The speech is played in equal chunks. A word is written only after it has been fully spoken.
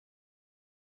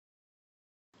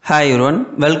Hi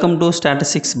everyone, welcome to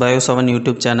Statistics Bio 7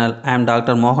 YouTube channel. I am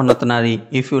Dr. Mohan Ratnari.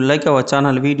 If you like our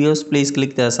channel videos, please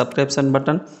click the subscription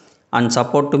button and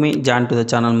support to me, join to the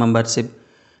channel membership.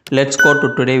 Let's go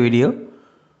to today's video.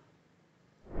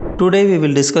 Today we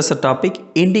will discuss the topic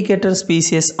indicator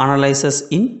species analysis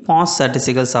in past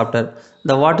statistical software.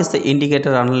 The what is the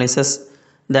indicator analysis?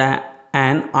 The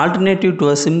an alternative to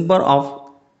a symbol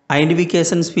of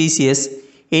identification species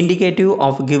indicative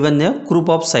of given a group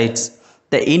of sites.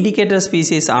 The indicator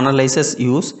species analysis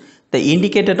use the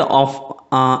indicator of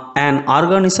an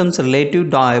organism's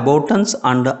relative importance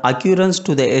and occurrence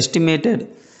to the estimated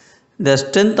the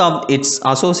strength of its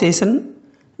association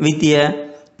with a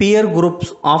peer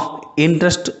groups of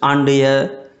interest and a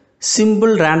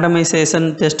simple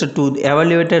randomization test to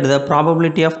evaluate the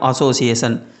probability of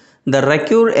association. The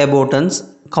required abundance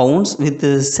counts with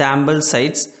sample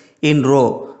sites in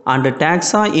row and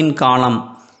taxa in column.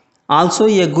 Also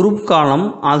a group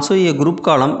column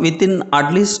within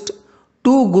at least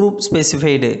two groups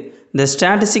specified. The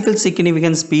statistical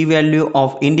significance p-value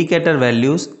of indicator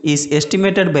values is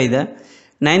estimated by the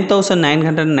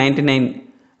 9999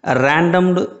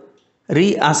 randomed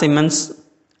reassignments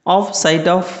of site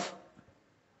of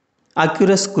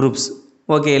accurate groups.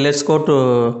 Okay, let's go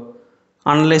to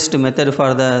analyzed method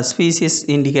for the species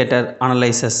indicator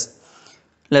analysis.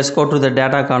 Let's go to the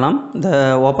data column.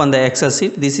 Open the Excel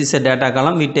sheet. This is a data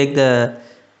column. We take the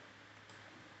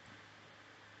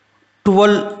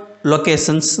 12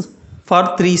 locations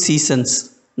for 3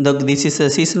 seasons. This is a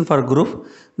season for group.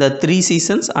 The 3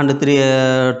 seasons and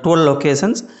 12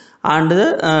 locations and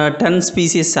the 10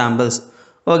 species samples.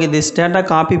 Okay, this data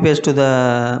copy paste to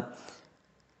the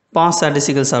past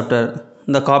statistical software.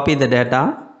 Copy the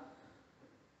data.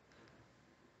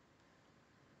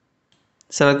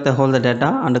 Select the whole the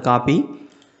data and copy.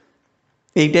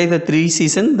 We take the 3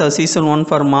 season, the season 1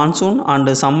 for monsoon and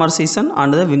the summer season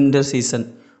and the winter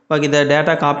season. Okay, the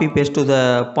data copy paste to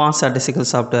the past statistical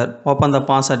software. Open the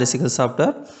past statistical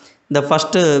software. The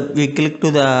first we click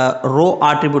to the row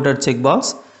attributed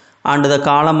checkbox and the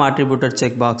column attributed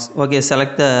checkbox. Okay,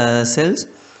 select the cells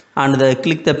and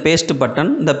click the paste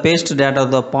button. The paste data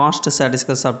of the past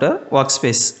statistical software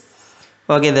workspace.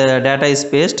 Okay, the data is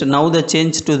pasted. Now the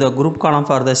change to the group column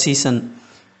for the season.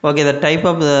 Okay, the type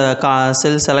of the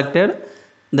cell selected.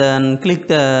 Then click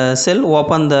the cell,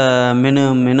 open the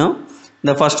menu.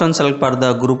 The first one select for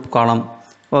the group column.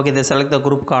 Okay, they select the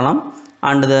group column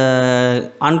and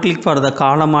the unclick for the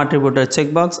column attributed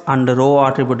checkbox and the row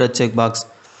attributed checkbox.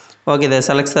 Okay, they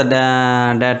select the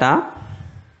data.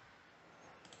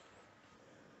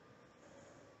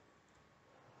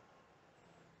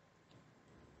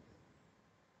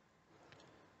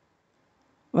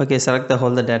 Okay, select the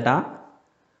whole the data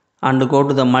and go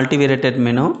to the multivariate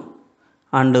menu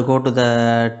and go to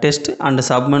the test and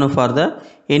submenu for the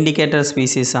indicator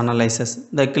species analysis.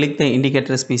 Click the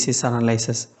indicator species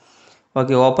analysis.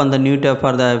 Okay, open the new tab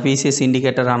for the species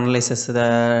indicator analysis,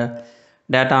 the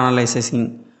data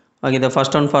analyzing. Okay, the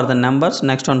first one for the numbers,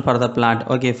 next one for the plot.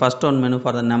 Okay, first one menu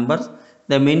for the numbers.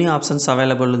 The many options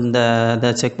available in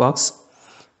the checkbox.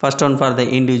 First one for the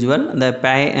individual, the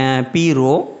P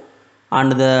row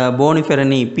and the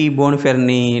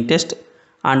Boniferini test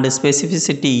and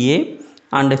specificity A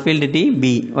and field T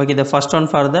B. Okay, the first one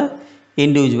for the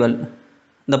individual,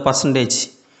 the percentage.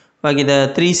 Okay,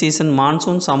 the 3 season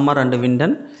monsoon, summer and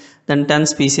winter. Then 10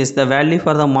 species. The value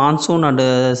for the monsoon and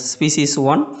species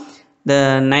 1,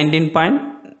 the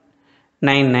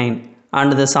 19.99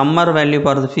 and the summer value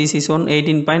for the species 1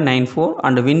 18.94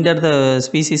 and winter the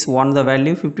species 1 the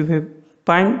value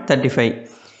 55.35.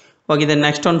 Okay, the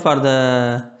next one for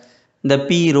the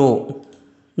P row.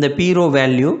 The P row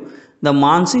value, the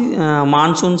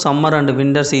monsoon, summer and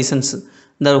winter seasons.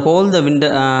 The whole the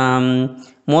winter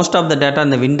most of the data in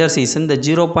the winter season, the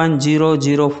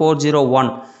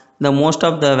 0.00401. The most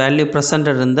of the value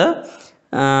presented in the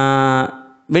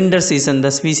winter season,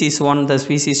 the species 1, the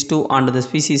species 2 and the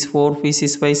species 4,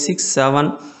 species 5, 6,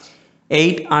 7,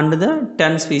 8 and the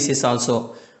 10 species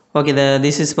also. Okay,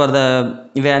 this is for the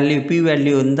value p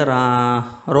value in the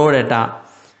row data.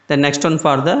 The next one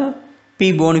for the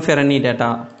P Boniferini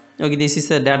data. Okay, this is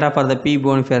the data for the P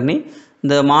Boniferini.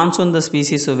 The monsoon the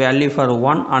species value for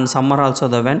 1 and summer also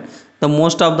the when. The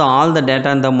most of the all the data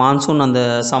in the monsoon and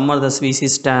the summer the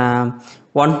species 1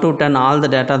 to 10 all the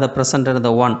data the presented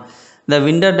the 1. The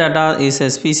winter data is a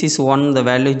species 1 the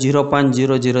value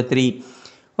 0.003.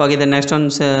 Okay, the next one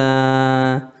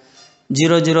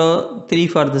 003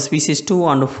 for the species 2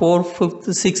 and 4, 5th,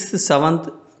 6th, 7th,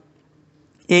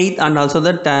 8th and also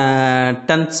the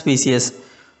 10th species.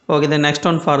 Okay, the next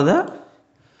one for the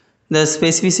the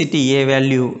specificity A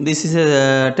value. This is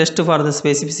a test for the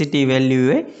specificity value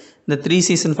A. The 3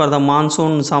 season for the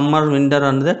monsoon, summer, winter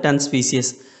and the 10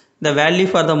 species. The value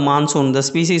for the monsoon, the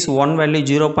species 1 value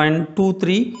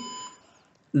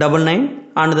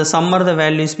 0.2399 and the summer the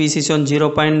value species on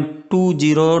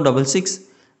 0.2066.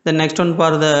 The next one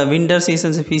for the winter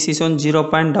season species on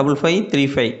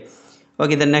 0.5535.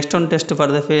 Okay, the next one test for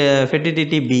the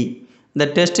fertility B. The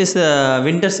test is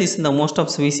winter season, the most of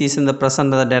species in the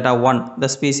present the data 1, the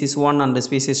species 1 and the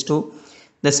species 2,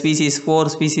 the species 4,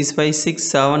 species 5, 6,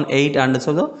 7, 8 and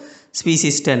so the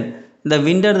species 10. The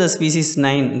winter the species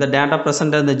 9, the data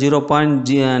presented the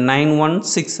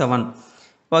 0.9167.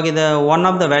 Okay, the one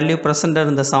of the value presented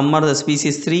in the summer the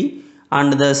species 3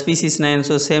 and the species 9,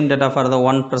 so same data for the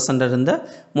one presented in the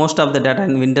most of the data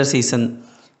in winter season.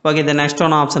 Okay, the next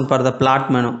one option for the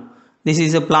plot menu. This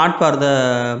is a plot for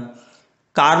the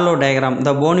Carlo diagram,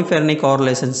 the Boniferni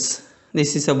correlations.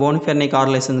 This is a Boniferni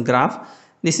correlation graph.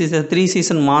 This is the 3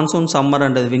 season monsoon, summer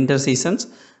and the winter seasons.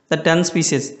 The 10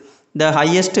 species, the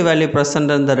highest value present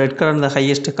in the red color and the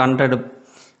highest content.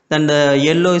 Then the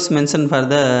yellow is mentioned for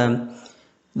the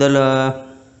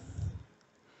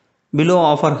below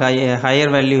offer higher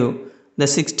value, the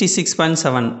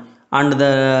 66.7 and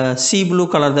the sea blue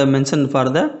color the mentioned for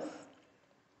the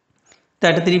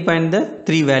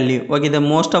 33.3 value. Okay, the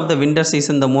most of the winter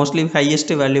season, the mostly highest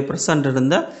value presented in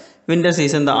the winter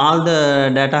season, the all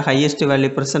the data highest value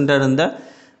presented in the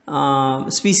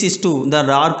species 2, the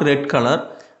dark red color,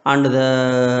 and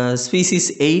the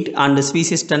species 8 and the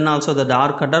species 10 also the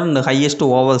dark color and the highest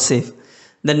oval shape.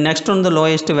 The next one the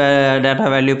lowest data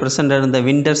value presented in the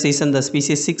winter season, the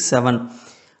species 6, 7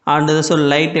 and so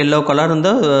light yellow color in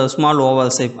the small oval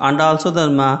shape, and also the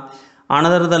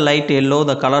another the light yellow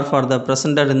the color for the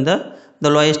presented in the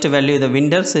lowest value the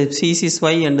winter species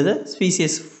 5 and the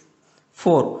species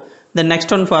 4. The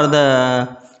next one for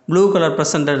the blue color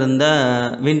presented in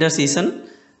the winter season,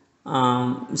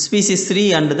 species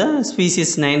 3 and the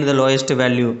species 9 the lowest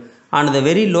value, and the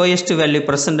very lowest value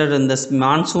presented in the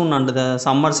monsoon and the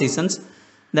summer seasons.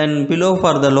 Then below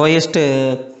for the lowest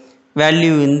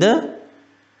value in the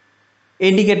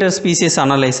indicator species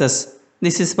analysis.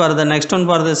 This is for the next one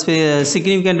for the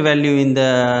significant value in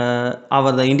the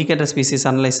the indicator species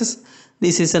analysis.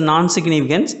 This is a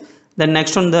non-significance. The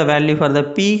next one the value for the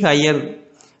p higher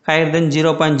than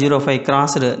 0.05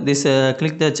 crossed. This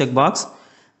click the checkbox.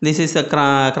 This is a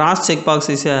cross checkbox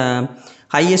is a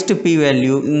highest p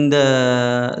value in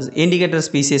the indicator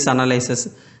species analysis.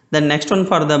 The next one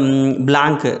for the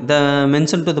blank, the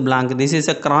mention to the blank. This is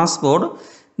a crossboard.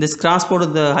 This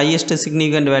crossboard the highest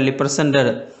significant value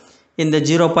presented in the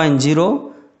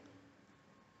 0.0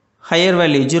 higher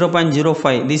value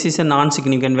 0.05. This is a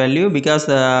non-significant value because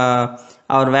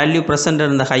our value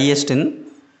presented in the highest in,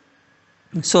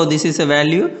 so this is a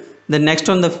value. The next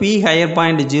one the p higher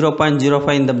point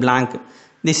 0.05 in the blank.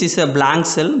 This is a blank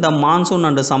cell. The monsoon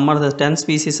and the summer the 10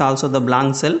 species also the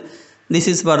blank cell. This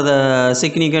is for the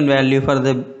significant value for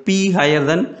the p higher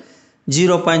than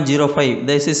 0.05.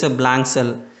 This is a blank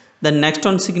cell. The next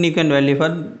one significant value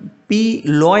for p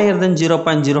lower than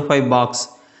 0.05 box.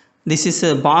 This is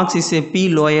a box is a p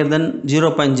lower than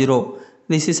 0.0.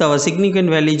 This is our significant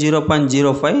value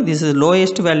 0.05. This is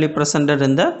lowest value presented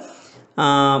in the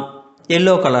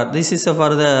yellow color. This is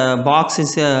for the box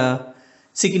is a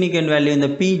significant value in the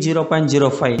p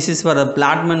 0.05. This is for the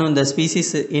plot menu in the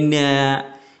species in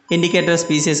indicator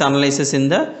species analysis in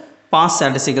the past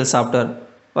statistical software.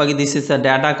 Okay, this is the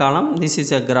data column. This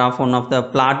is a graph one of the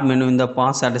plot menu in the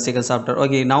past statistical software.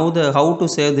 Okay, now the how to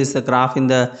save this the graph in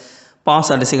the past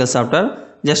statistical software.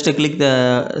 Just click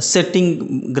the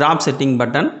setting graph setting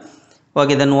button.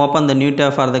 Okay, then open the new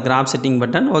tab for the graph setting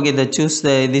button. Okay, the choose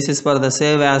the this is for the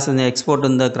save as and the export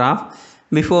in the graph.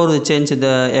 Before we change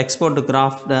the export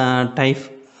graph type,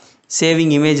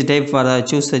 saving image type for the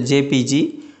choose the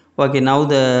JPG. Okay, now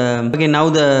the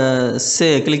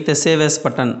click the save as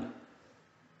button.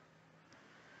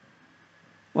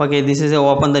 Okay, this is a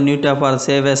open the new tab for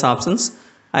save as options.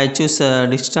 I choose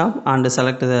desktop and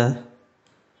select the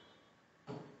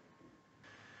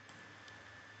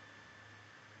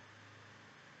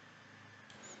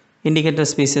indicator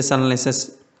species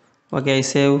analysis. Okay, I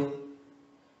save.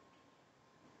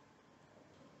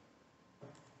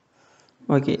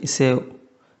 Okay, save.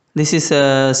 This is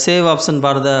a save option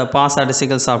for the past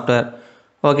statistical software.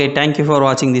 Okay, thank you for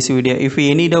watching this video. If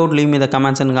you any doubt, leave me the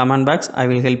comments in comment box. I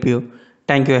will help you.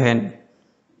 Thank you again.